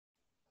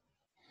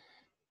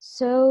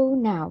So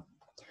now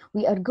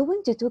we are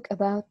going to talk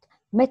about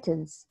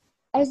metals.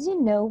 As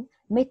you know,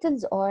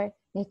 metals are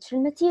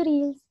natural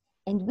materials,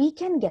 and we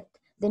can get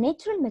the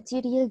natural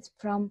materials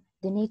from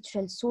the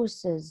natural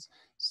sources.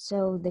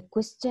 So the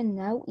question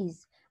now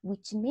is,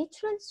 which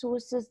natural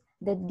sources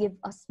that give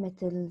us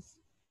metals?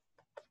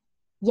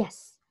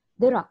 Yes,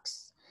 the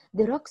rocks.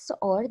 The rocks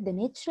are the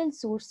natural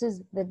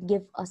sources that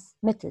give us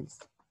metals.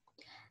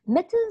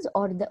 Metals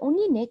are the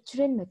only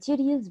natural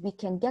materials we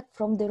can get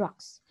from the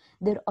rocks.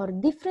 There are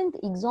different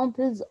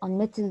examples on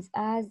metals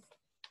as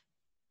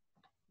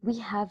we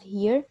have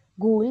here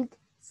gold,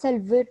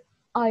 silver,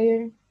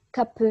 iron,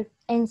 copper,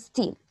 and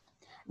steel.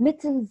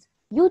 Metals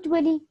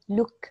usually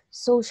look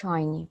so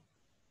shiny.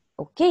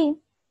 Okay.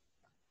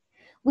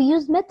 We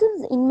use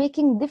metals in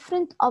making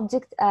different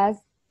objects as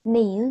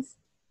nails,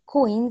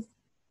 coins,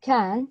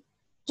 can,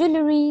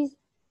 jewelry,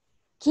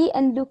 key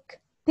and look,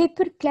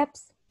 paper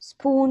clips,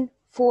 spoon,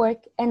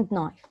 fork, and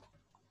knife.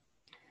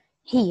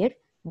 Here,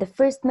 the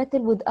first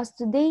metal with us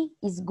today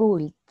is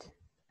gold.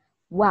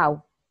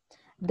 Wow!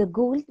 The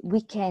gold,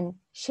 we can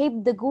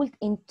shape the gold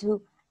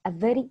into a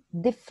very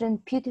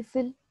different,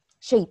 beautiful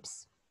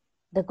shapes.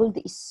 The gold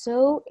is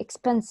so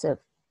expensive.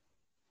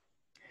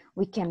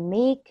 We can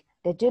make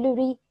the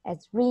jewelry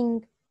as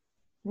ring,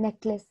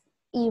 necklace,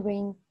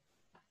 earring.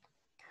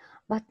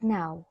 But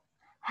now,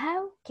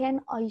 how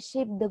can I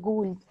shape the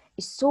gold?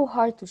 It's so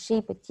hard to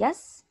shape it,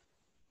 yes?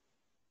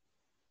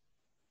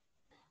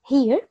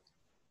 Here,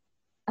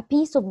 a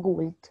piece of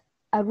gold,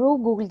 a raw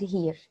gold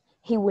here.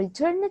 He will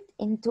turn it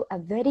into a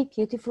very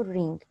beautiful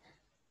ring.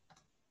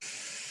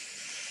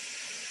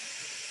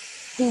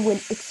 He will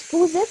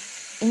expose it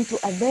into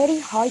a very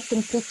high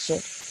temperature.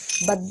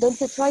 But don't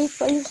try it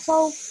by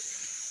yourself.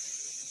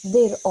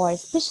 There are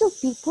special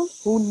people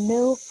who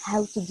know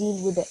how to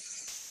deal with it.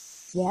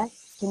 Yeah,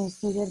 can you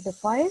see here the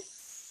fire?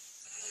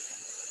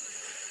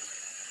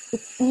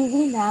 It's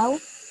easy now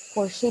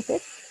for shape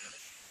it.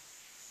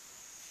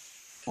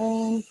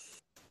 And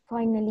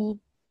finally,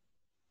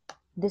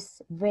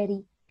 this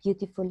very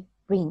beautiful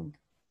ring.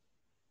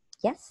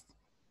 Yes,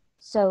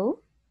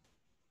 so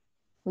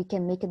we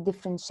can make it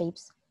different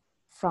shapes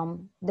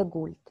from the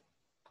gold.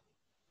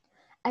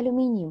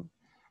 Aluminium.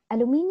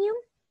 Aluminium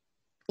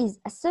is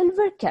a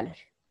silver color.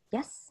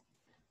 Yes,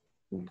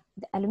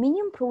 the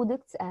aluminium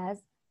products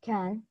as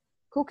can,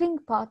 cooking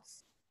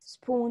pots,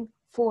 spoon,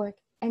 fork,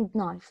 and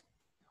knife.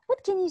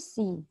 What can you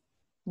see?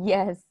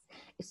 Yes,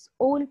 it's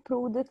all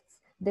products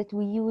that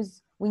we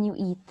use when you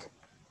eat.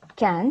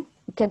 Can,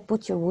 you can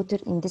put your water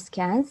in these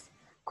cans.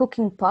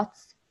 Cooking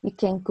pots, you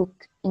can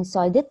cook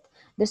inside it.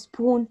 The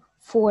spoon,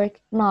 fork,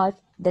 knife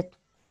that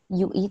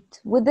you eat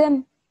with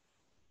them.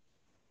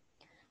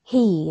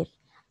 Here,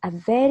 a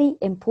very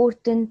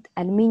important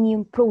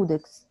aluminium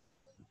product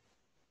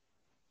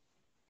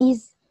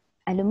is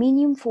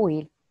aluminium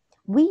foil.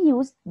 We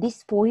use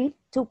this foil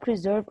to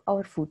preserve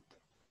our food.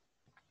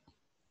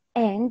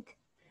 And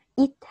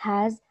it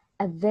has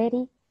a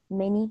very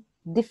many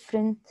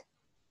different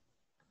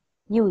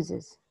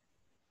uses.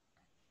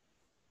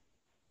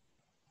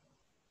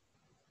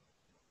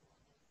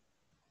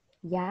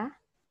 Yeah,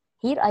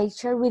 here I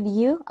share with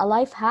you a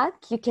life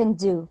hack you can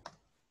do.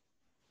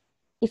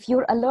 If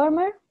your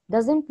alarmer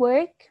doesn't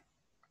work,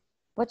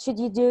 what should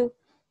you do?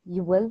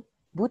 You will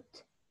put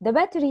the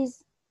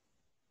batteries.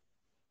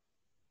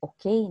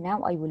 Okay,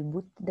 now I will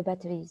put the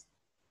batteries.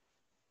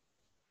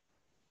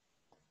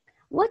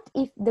 What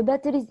if the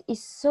batteries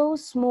is so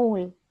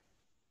small?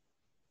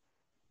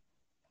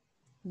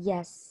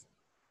 Yes.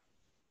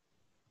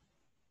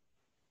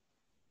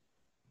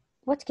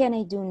 What can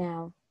I do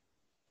now?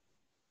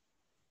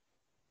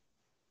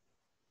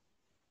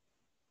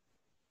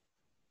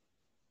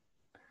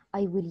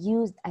 I will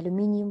use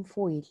aluminium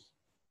foil.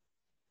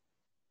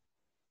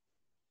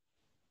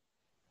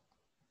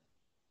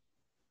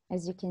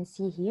 As you can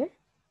see here,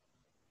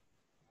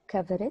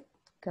 cover it,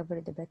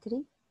 cover the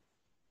battery.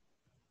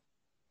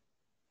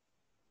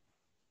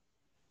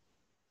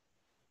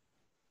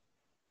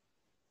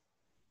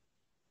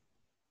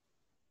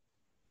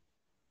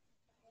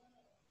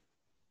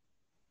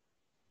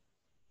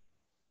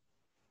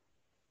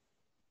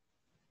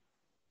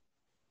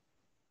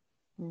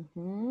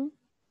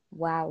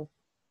 Wow.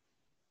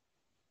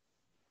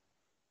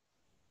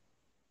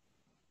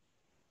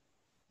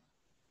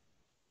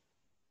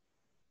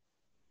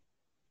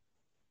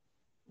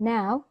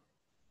 Now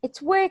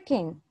it's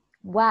working.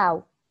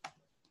 Wow.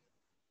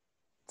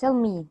 Tell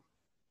me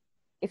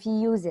if you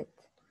use it.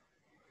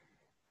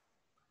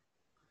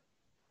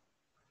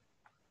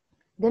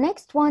 The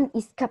next one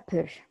is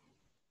copper.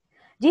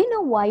 Do you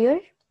know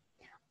wire?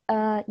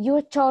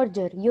 Your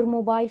charger, your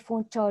mobile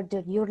phone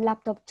charger, your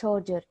laptop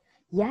charger.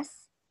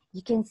 Yes,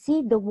 you can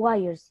see the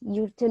wires,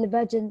 your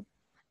television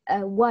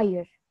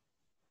wire.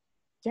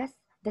 Yes,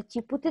 that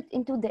you put it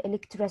into the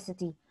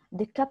electricity.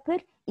 The copper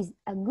is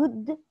a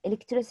good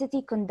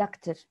electricity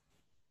conductor.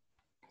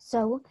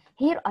 So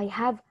here I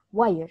have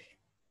wire,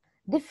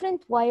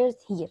 different wires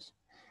here.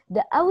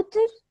 The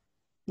outer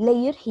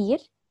layer here,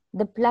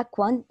 the black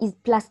one, is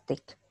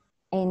plastic.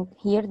 And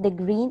here the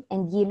green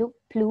and yellow,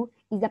 blue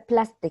is a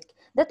plastic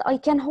that I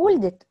can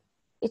hold it.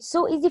 It's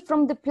so easy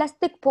from the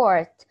plastic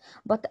part,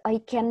 but I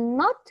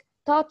cannot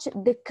touch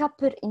the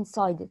copper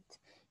inside it.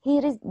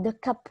 Here is the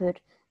copper.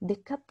 The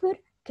copper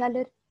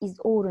color is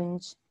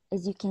orange,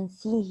 as you can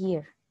see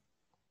here.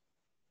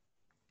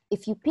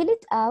 If you peel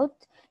it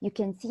out, you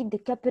can see the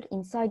copper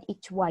inside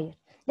each wire.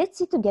 Let's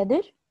see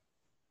together.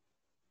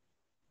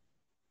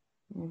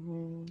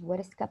 What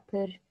is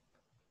copper?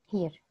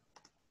 Here.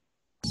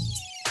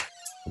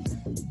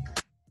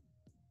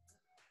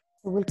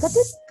 We'll cut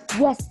it.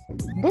 Yes,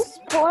 this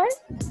part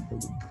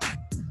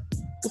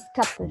is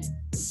copper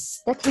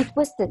that he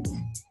twisted.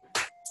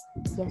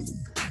 Yes.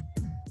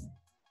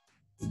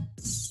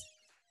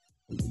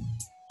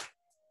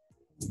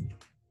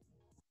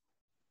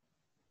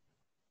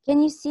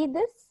 Can you see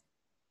this?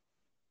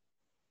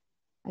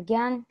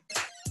 Again,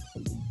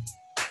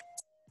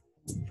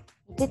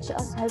 he teaches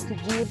us how to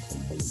deal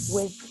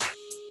with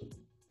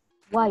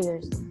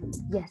wires.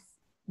 Yes,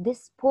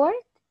 this part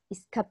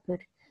is copper.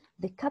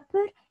 The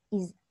copper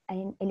is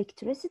an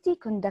electricity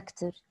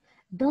conductor.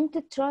 Don't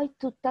try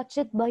to touch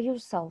it by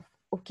yourself,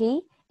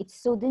 okay? It's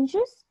so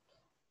dangerous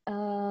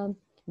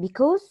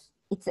because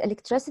it's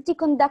electricity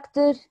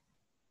conductor.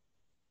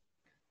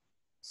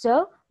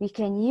 So we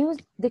can use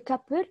the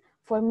copper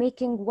for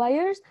making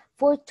wires,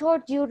 for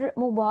charge your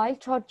mobile,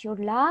 charge your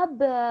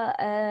lab,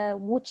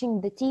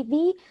 watching the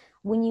TV,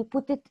 when you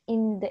put it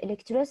in the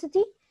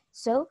electricity.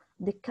 So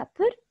the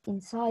copper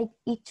inside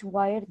each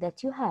wire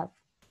that you have.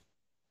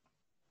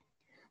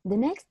 The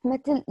next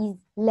metal is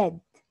lead.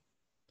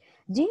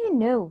 Do you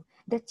know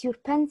that your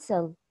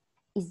pencil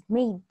is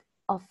made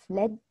of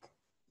lead?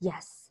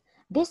 Yes,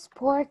 this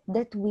part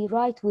that we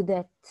write with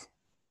it.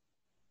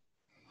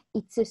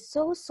 It's a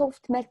so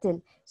soft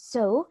metal,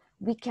 so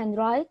we can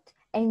write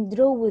and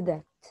draw with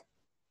it.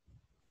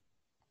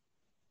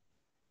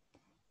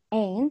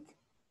 And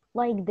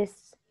like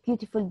this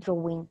beautiful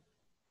drawing.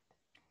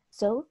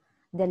 So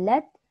the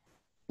lead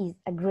is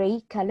a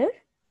gray color,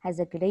 has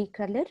a gray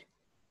color.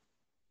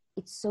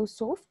 It's so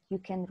soft, you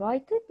can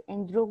write it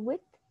and draw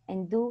it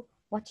and do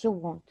what you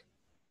want.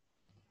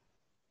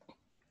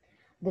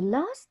 The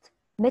last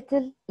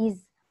metal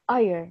is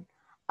iron.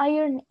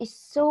 Iron is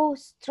so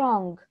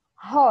strong,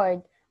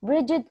 hard,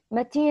 rigid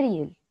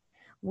material.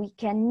 We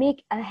can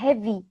make a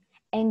heavy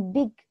and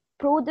big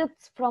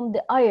products from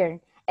the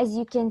iron. As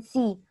you can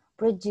see,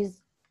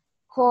 bridges,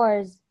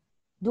 cars,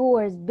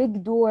 doors,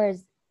 big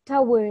doors,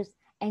 towers,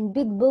 and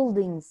big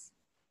buildings.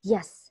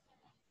 Yes,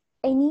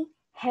 any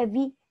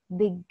heavy,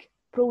 big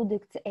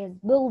products as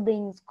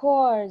buildings,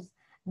 cars,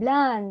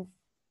 planes,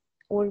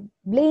 or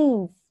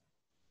planes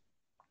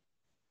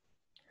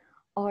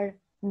are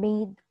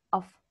made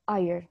of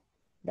iron.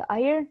 The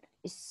iron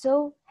is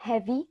so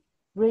heavy,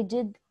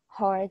 rigid,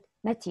 hard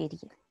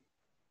material.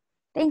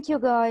 Thank you,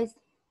 guys.